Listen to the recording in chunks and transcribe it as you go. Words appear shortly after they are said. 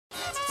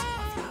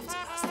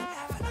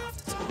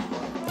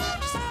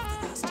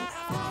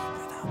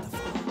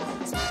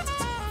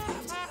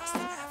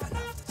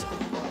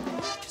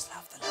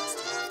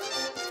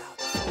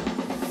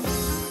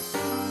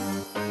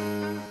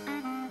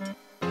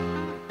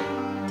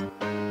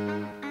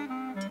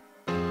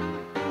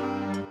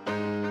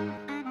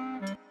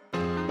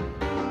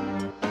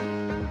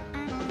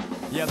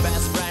your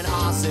best friend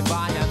asks if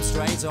I am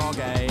straight or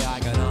gay. I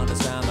can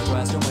understand the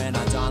question when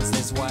I dance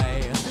this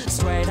way.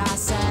 Straight I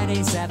said,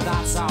 he said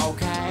that's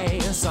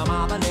okay. Some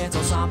other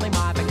little something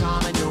might be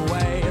coming your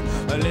way.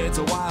 A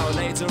little while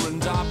later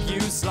and up you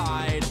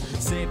slide,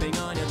 sipping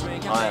on your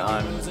drink. Hi,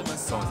 I'm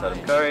Thomas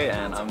Curry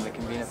and I'm the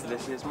convener for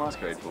this year's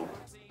Masquerade Ball.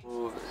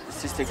 Well,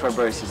 cystic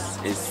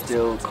fibrosis is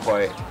still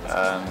quite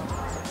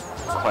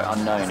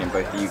unknown in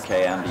both the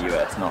UK and the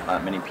US. Not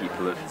that many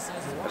people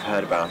have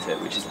heard about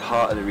it, which is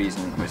part of the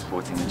reason we're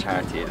supporting the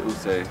charity. It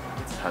also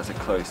has a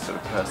close sort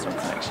of personal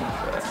connection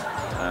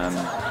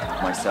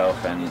for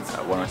myself and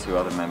one or two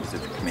other members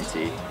of the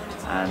committee.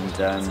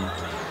 And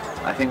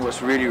I think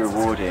what's really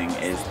rewarding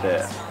is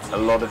that a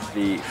lot of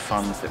the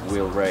funds that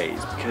we'll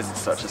raise, because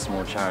it's such a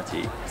small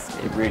charity,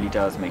 it really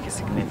does make a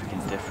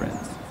significant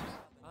difference.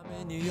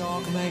 I'm in New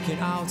York making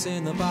out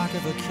in the back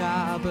of a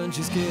cab, and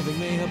she's giving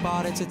me her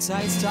body to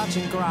taste, touch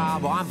and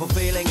grab. I'm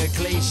fulfilling a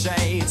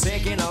cliche,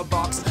 ticking a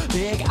box.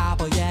 Big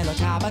apple, yellow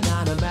cab and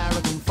an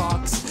American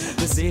fox.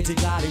 The city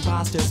gliding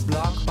past us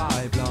block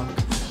by block.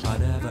 I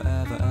never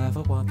ever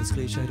ever want this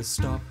cliche to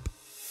stop.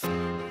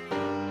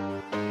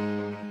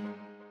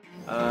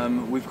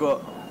 We've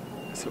got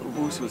sort of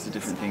all sorts of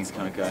different things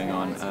kind of going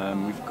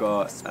on. We've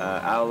got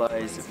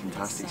Alyce, a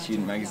fantastic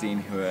student magazine,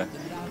 who are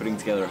putting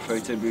together a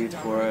photo booth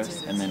for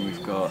us, and then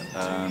we've got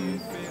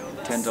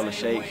 $10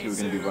 Shake, who are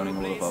going to be running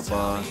all of our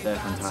bars. They're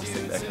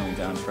fantastic. They're coming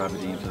down to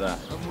Aberdeen for that,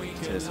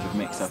 to sort of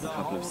mix up a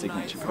couple of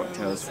signature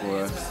cocktails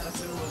for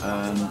us.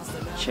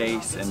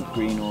 Chase and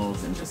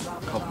Greenwald and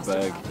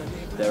Copperberg,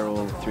 they're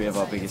all three of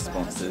our biggest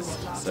sponsors,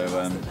 so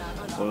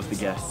all of the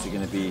guests are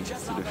going to be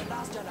sort of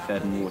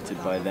fed and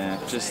watered by them.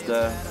 Just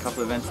a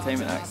couple of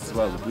entertainment acts as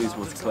well, the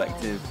Blueswater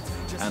Collective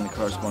and the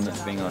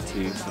Correspondents being our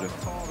two sort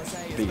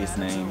of biggest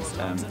names.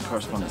 The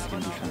Correspondents are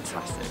going to be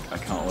fantastic. I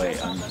can't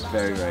wait. I'm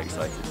very, very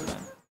excited for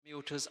them.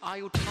 Commuters, are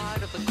you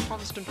tired of the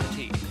constant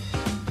fatigue?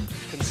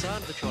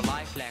 Concerned that your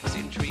life lacks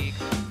intrigue?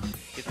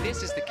 If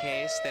this is the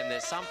case, then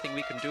there's something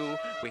we can do.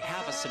 We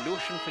have a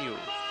solution for you.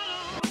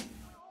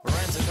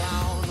 Rent a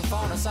clown,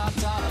 phone us up,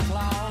 tell a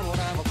clown.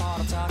 Whatever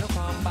part of town you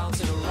come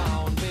bouncing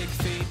around. Big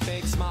feet,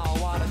 big smile,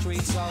 what a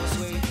treat, so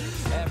sweet.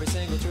 Every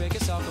single trick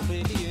is so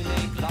completely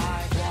unique.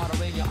 Like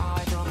water in your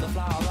eye from the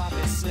flower up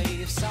its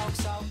sleeve. So